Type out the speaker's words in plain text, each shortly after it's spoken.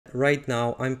right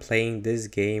now I'm playing this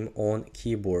game on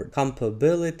keyboard.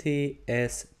 Compatibility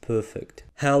is perfect.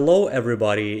 Hello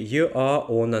everybody, you are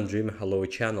on Dream Hello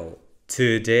channel.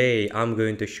 Today I'm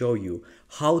going to show you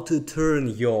how to turn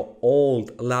your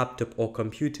old laptop or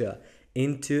computer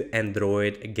into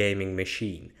Android gaming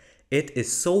machine. It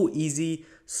is so easy,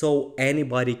 so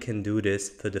anybody can do this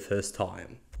for the first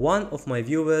time. One of my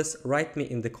viewers write me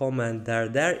in the comment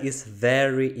that there is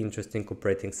very interesting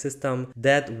operating system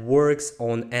that works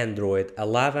on Android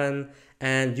 11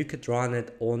 and you could run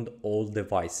it on all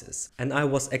devices. And I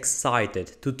was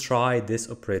excited to try this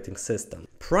operating system.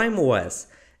 PrimeOS,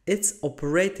 it's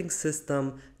operating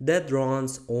system that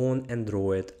runs on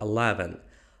Android 11.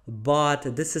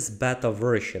 But this is beta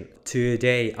version.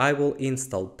 Today I will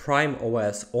install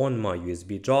PrimeOS on my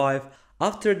USB drive.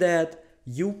 After that,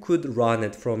 you could run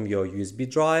it from your USB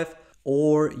drive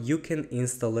or you can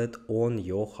install it on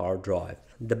your hard drive.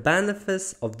 The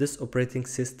benefits of this operating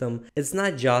system is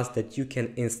not just that you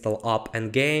can install app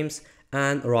and games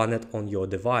and run it on your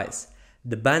device.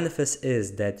 The benefits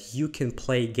is that you can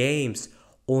play games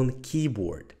on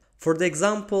keyboard. For the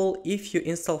example, if you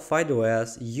install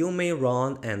FidOS, you may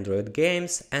run Android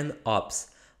games and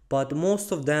apps, but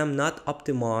most of them not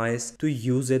optimized to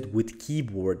use it with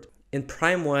keyboard. In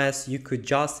PrimeOS, you could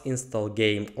just install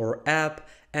game or app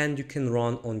and you can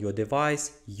run on your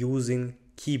device using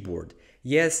keyboard.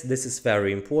 Yes, this is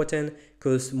very important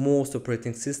because most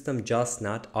operating systems just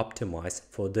not optimized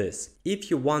for this.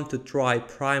 If you want to try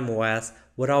PrimeOS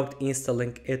without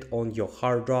installing it on your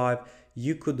hard drive,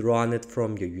 you could run it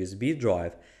from your USB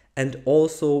drive, and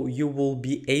also you will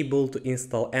be able to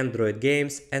install Android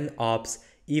games and apps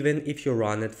even if you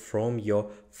run it from your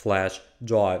flash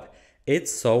drive.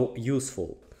 It's so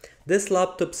useful. This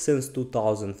laptop since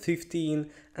 2015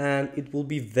 and it will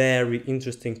be very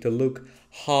interesting to look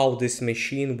how this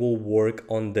machine will work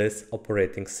on this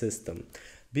operating system.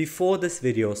 Before this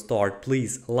video start,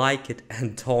 please like it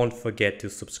and don't forget to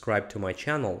subscribe to my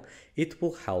channel. It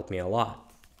will help me a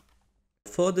lot.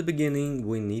 For the beginning,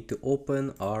 we need to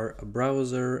open our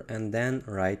browser and then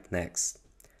write next.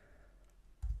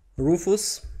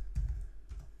 Rufus.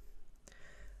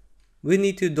 We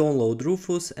need to download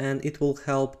Rufus and it will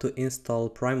help to install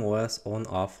PrimeOS on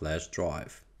our flash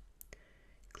drive.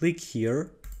 Click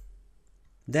here.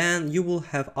 Then you will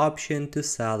have option to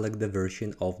select the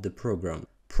version of the program.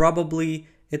 Probably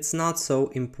it's not so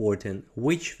important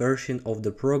which version of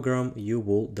the program you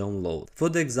will download. For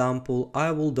the example,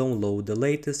 I will download the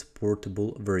latest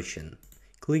portable version.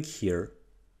 Click here.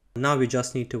 Now we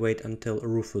just need to wait until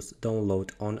Rufus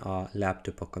download on our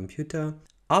laptop or computer.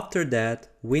 After that,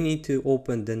 we need to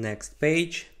open the next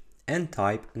page and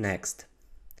type next.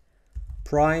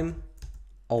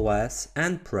 PrimeOS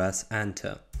and press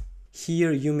enter.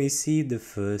 Here you may see the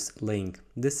first link.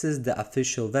 This is the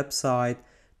official website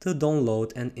to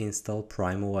download and install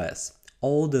PrimeOS.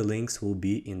 All the links will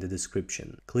be in the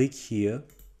description. Click here.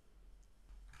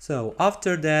 So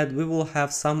after that, we will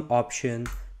have some option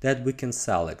that we can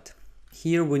select.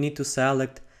 Here we need to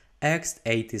select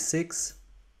x86.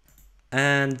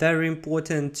 And very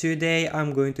important, today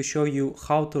I'm going to show you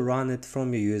how to run it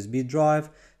from your USB drive.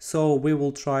 So we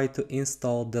will try to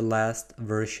install the last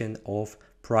version of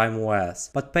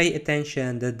PrimeOS. But pay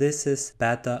attention that this is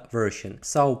beta version.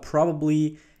 So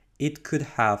probably it could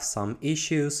have some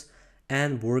issues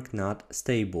and work not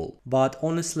stable. But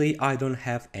honestly, I don't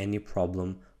have any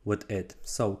problem with it.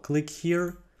 So click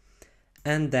here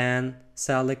and then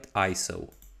select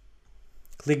ISO.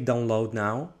 Click download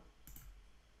now.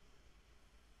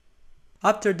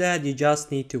 After that, you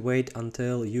just need to wait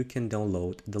until you can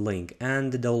download the link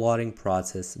and the downloading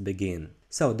process begin.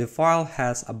 So the file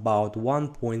has about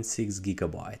 1.6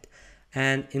 GB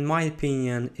and in my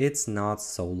opinion, it's not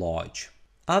so large.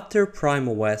 After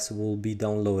PrimeOS will be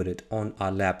downloaded on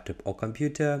a laptop or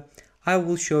computer, I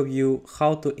will show you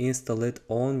how to install it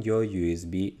on your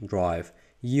USB drive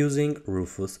using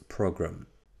Rufus program.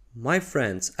 My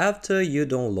friends, after you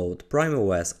download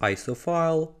PrimeOS ISO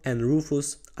file and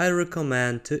Rufus, I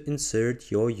recommend to insert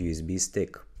your USB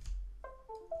stick.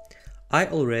 I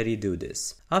already do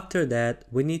this. After that,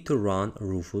 we need to run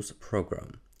Rufus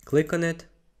program. Click on it.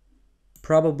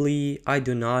 Probably I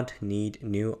do not need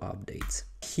new updates.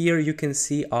 Here you can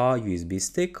see our USB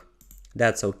stick.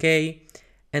 That's okay.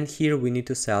 And here we need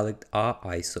to select our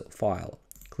ISO file.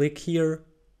 Click here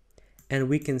and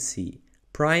we can see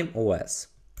PrimeOS.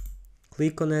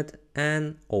 Click on it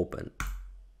and open.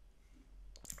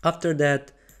 After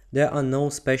that, there are no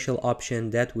special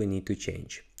options that we need to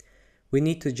change. We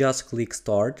need to just click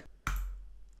start.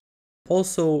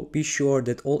 Also be sure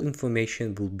that all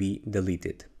information will be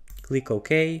deleted. Click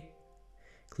OK.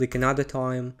 click another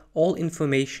time, all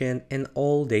information and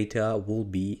all data will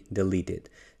be deleted.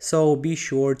 So be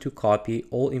sure to copy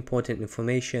all important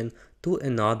information to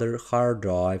another hard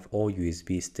drive or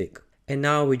USB stick. And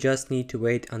now we just need to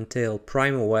wait until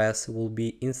PrimeOS will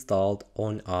be installed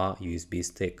on our USB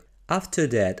stick. After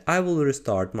that, I will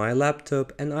restart my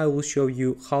laptop and I will show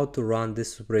you how to run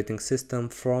this operating system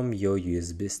from your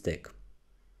USB stick.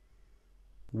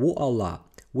 Voila!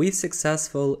 We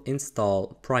successfully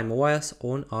installed PrimeOS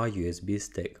on our USB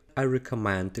stick. I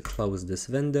recommend to close this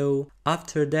window.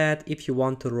 After that, if you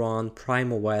want to run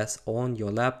PrimeOS on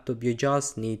your laptop, you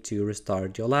just need to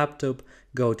restart your laptop,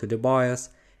 go to the BIOS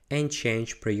and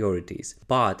change priorities.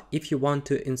 But if you want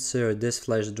to insert this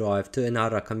flash drive to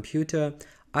another computer,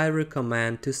 I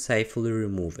recommend to safely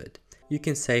remove it. You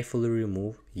can safely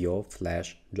remove your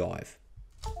flash drive.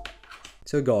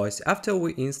 So guys, after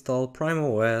we install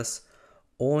PrimeOS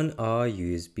on our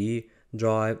USB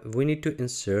drive, we need to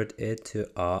insert it to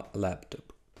our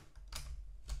laptop.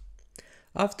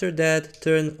 After that,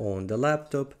 turn on the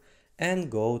laptop and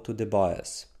go to the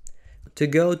BIOS. To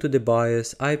go to the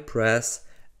BIOS, I press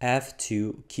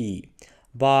F2 key,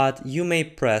 but you may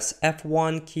press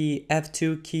F1 key,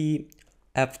 F2 key,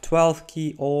 F12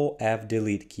 key or F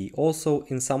delete key. Also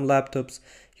in some laptops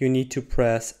you need to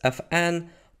press Fn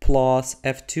plus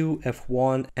F2,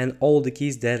 F1 and all the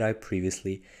keys that I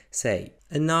previously say.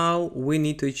 And now we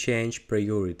need to change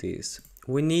priorities.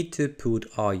 We need to put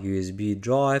our USB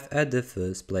drive at the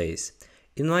first place.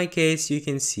 In my case you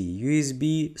can see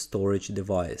USB storage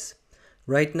device.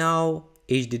 Right now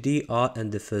HDD are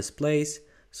in the first place,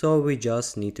 so we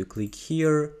just need to click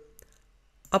here,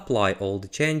 apply all the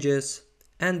changes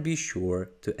and be sure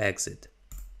to exit.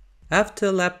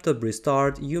 After laptop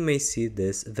restart, you may see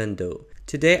this window.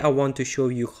 Today I want to show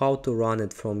you how to run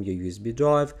it from your USB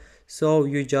drive, so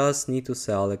you just need to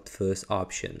select first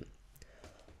option.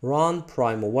 Run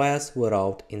PrimeOS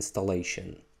without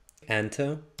installation.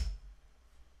 Enter.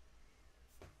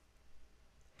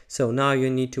 So now you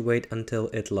need to wait until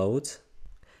it loads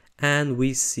and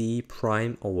we see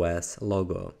PrimeOS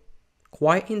logo.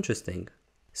 Quite interesting.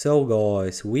 So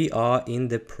guys, we are in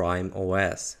the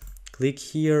PrimeOS. Click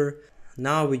here.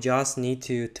 Now we just need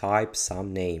to type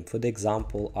some name. For the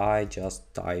example, I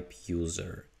just type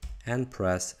user and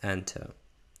press enter.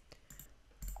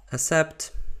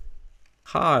 Accept.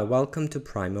 Hi, welcome to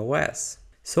PrimeOS.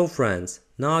 So friends,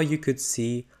 now you could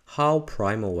see how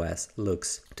PrimeOS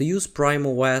looks. To use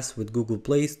PrimeOS with Google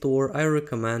Play Store, I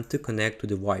recommend to connect to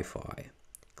the Wi-Fi.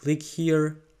 Click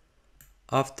here.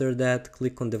 After that,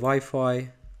 click on the Wi-Fi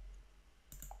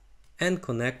and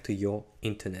connect to your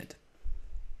internet.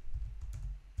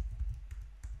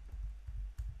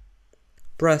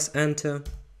 Press enter.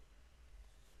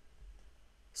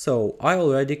 So I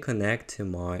already connect to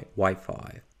my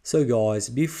Wi-Fi. So guys,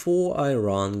 before I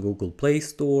run Google Play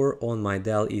Store on my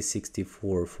Dell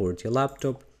E6440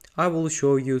 laptop, I will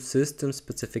show you system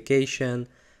specification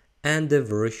and the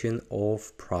version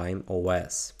of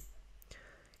PrimeOS.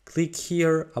 Click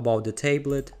here about the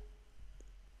tablet.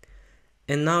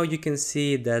 And now you can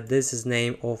see that this is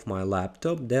name of my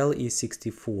laptop, Dell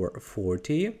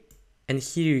E6440. And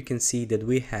here you can see that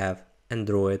we have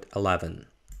Android 11.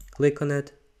 Click on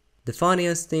it. The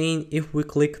funniest thing, if we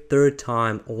click third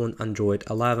time on Android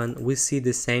 11, we see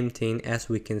the same thing as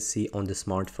we can see on the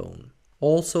smartphone.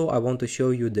 Also, I want to show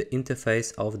you the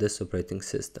interface of this operating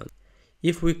system.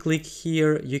 If we click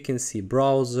here, you can see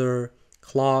browser,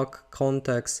 clock,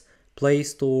 contacts, Play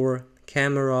Store,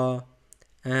 camera,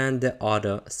 and the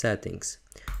other settings.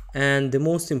 And the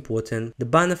most important, the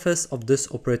benefits of this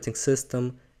operating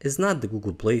system is not the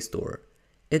Google Play Store.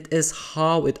 It is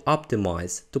how it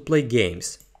optimized to play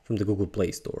games from the Google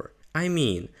Play Store. I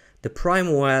mean, the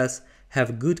PrimeOS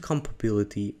have good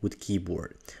compatibility with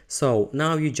keyboard. So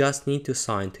now you just need to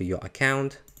sign to your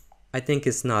account. I think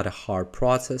it's not a hard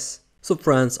process. So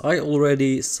friends, I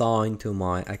already signed to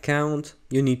my account.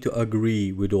 You need to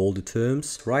agree with all the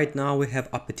terms. Right now we have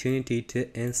opportunity to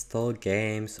install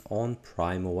games on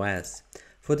PrimeOS.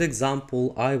 For the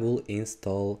example, I will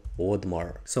install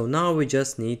Oddmar. So now we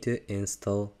just need to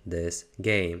install this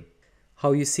game.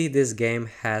 How you see, this game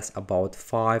has about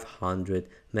 500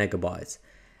 megabytes.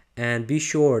 And be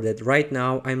sure that right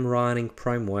now I'm running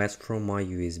PrimeOS from my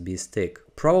USB stick.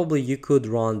 Probably you could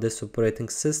run this operating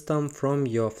system from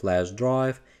your flash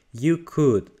drive. You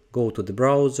could go to the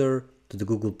browser, to the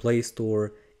Google Play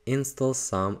Store, install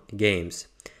some games.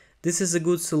 This is a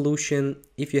good solution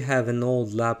if you have an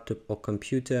old laptop or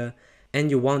computer and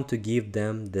you want to give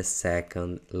them the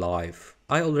second life.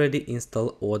 I already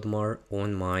installed Oddmar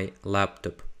on my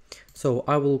laptop. So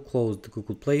I will close the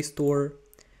Google Play Store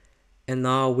And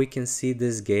now we can see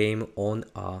this game on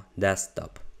our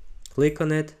desktop. Click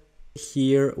on it.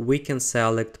 Here we can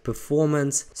select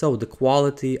performance, so the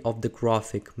quality of the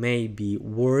graphic may be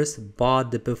worse,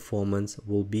 but the performance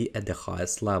will be at the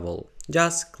highest level.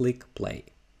 Just click play.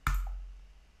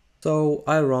 So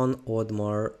I run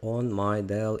Oddmar on my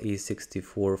Dell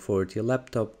E6440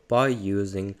 laptop by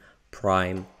using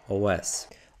PrimeOS.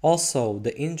 Also,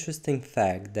 the interesting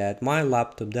fact that my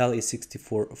laptop Dell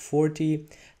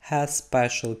E6440 has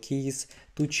special keys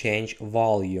to change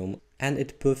volume, and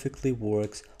it perfectly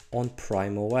works on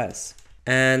PrimeOS.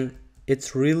 And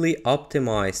it's really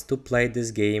optimized to play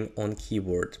this game on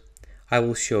keyboard. I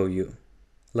will show you.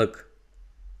 Look.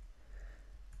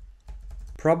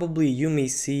 Probably you may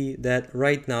see that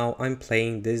right now I'm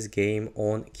playing this game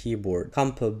on keyboard.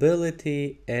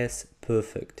 Compatibility is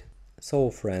perfect.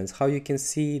 So friends, how you can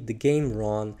see the game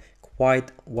run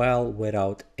quite well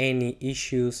without any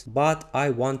issues, but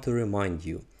I want to remind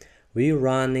you, we're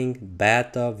running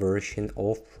beta version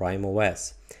of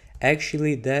PrimeOS.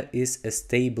 Actually that is a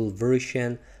stable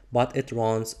version, but it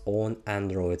runs on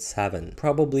Android 7.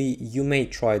 Probably you may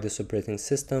try this operating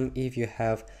system if you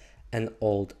have an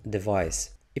old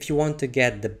device. If you want to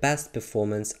get the best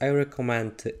performance, I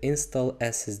recommend to install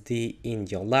SSD in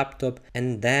your laptop,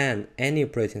 and then any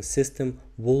operating system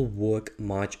will work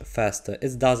much faster.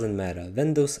 It doesn't matter,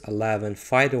 Windows 11,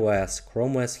 FireOS,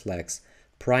 Chrome OS Flex,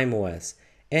 PrimeOS,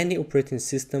 any operating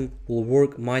system will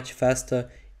work much faster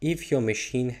if your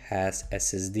machine has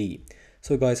SSD.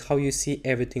 So guys, how you see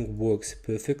everything works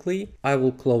perfectly. I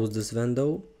will close this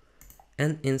window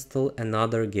and install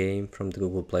another game from the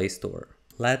Google Play Store.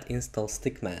 Let's install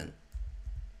Stickman.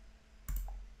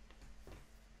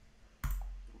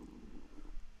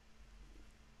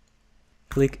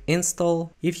 Click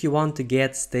install. If you want to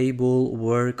get stable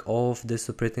work of this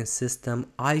operating system,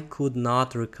 I could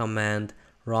not recommend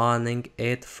running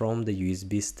it from the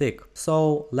USB stick.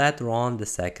 So let's run the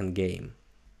second game.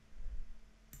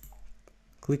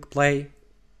 Click play.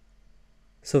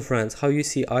 So friends, how you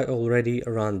see I already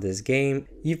run this game.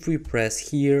 If we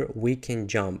press here, we can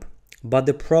jump. But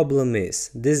the problem is,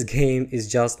 this game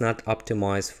is just not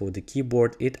optimized for the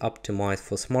keyboard, it optimized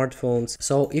for smartphones.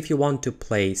 So if you want to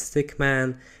play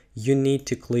Stickman, you need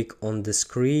to click on the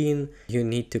screen, you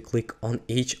need to click on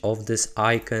each of this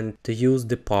icon to use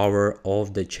the power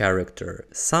of the character.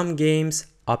 Some games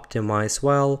optimize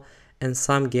well and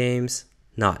some games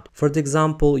not. For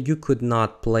example, you could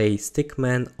not play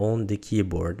Stickman on the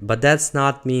keyboard, but that's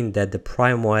not mean that the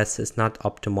PrimeOS is not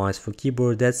optimized for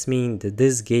keyboard. That's mean that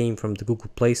this game from the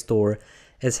Google Play Store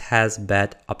has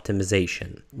bad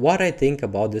optimization. What I think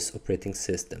about this operating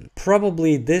system?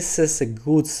 Probably this is a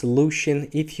good solution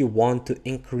if you want to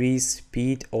increase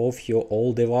speed of your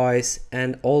old device,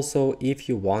 and also if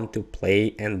you want to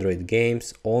play Android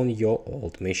games on your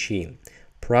old machine.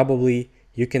 Probably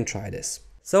you can try this.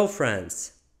 So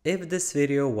friends, if this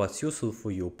video was useful for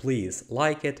you, please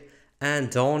like it and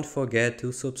don't forget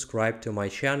to subscribe to my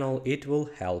channel, it will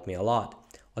help me a lot.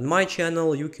 On my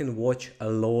channel you can watch a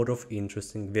lot of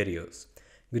interesting videos.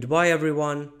 Goodbye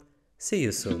everyone, see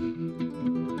you soon.